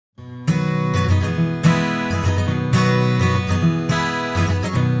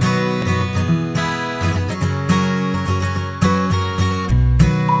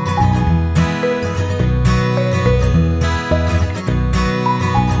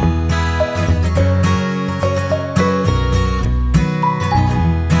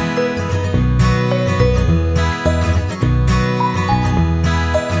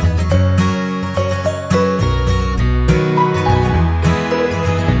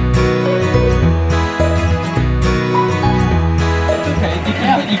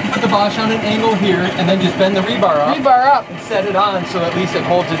kibosh on an angle here, and then just bend the rebar up. Rebar up. And set it on so at least it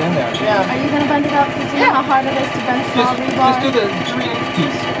holds it in there. Yeah. Are you going to bend it up? Because you know how hard it is to bend small rebar? Just do the 3/8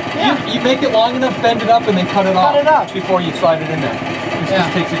 piece. Yeah. You make it long enough, bend it up, and then cut it off. Cut it up. Before you slide it in there. This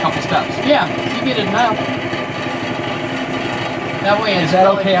just takes a couple steps. Yeah, you get enough. That way it's Is that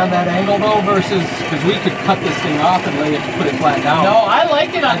really okay on that angle though versus, because we could cut this thing off and lay it, put it flat down. No, I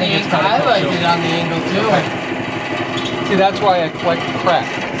like it on the think it's angle. kinda I cool, like too. it on the angle too. Okay. See, that's why I collect crap.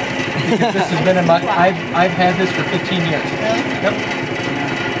 Because this has been in my, I've had this for 15 years. Really? Yep.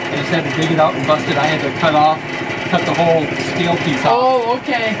 I just had to dig it out and bust it. I had to cut the whole scale piece off. Oh,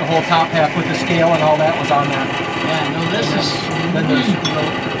 okay. The whole top half with the scale and all that was on there. Yeah, no, this is Then there's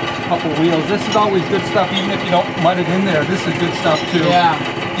a couple wheels. This is always good stuff, even if you don't mud it in there. This is good stuff too. Yeah.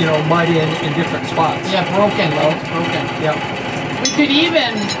 You know, mud in different spots. Yeah, broken. Though. It's broken. Yep. We could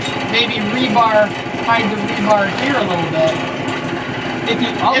even maybe hide the rebar here a little bit.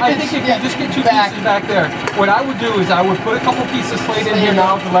 I think if you just get two pieces back there, what I would do is I would put a couple pieces of slate in here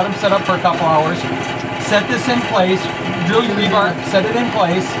now to let them set up for a couple hours. Set this in place, drill your rebar, set it in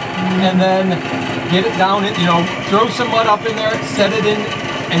place, and then get it down. Throw some mud up in there, set it in,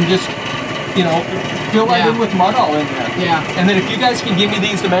 and just, fill that in with mud all in there. Yeah. And then if you guys can give me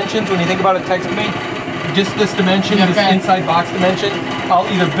these dimensions when you think about it, text me. Just this dimension, this inside box dimension, I'll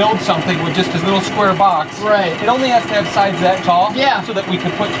either build something with just this little square box. Right. It only has to have sides that tall. Yeah. So that we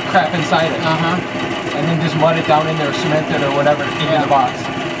can put crap inside it. Uh-huh. And then just mud it down in there, cement it or whatever to keep in the box.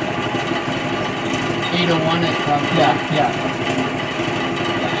 801 it probably. Yeah.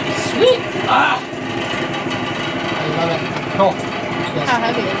 Sweet! Ah! I love it. Cool. Yes. How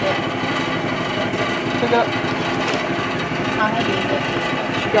heavy is it? Pick it up. How heavy is it?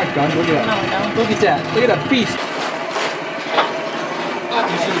 She got guns. Look at that. No. Look at that. Look at that beast. Oh,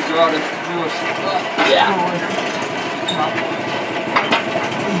 you should have drawn it. Yeah.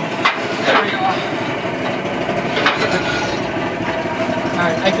 There we go.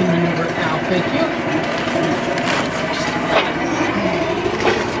 Alright, I can maneuver it now. Thank you.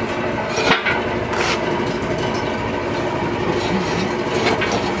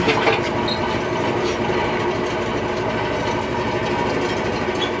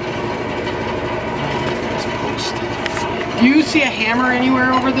 Do you see a hammer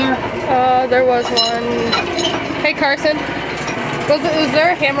anywhere over there? There was one. Hey Carson, was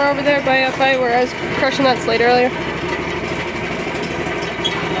there a hammer over there by where I was crushing that slate earlier?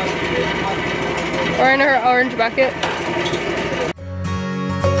 Or in her orange bucket?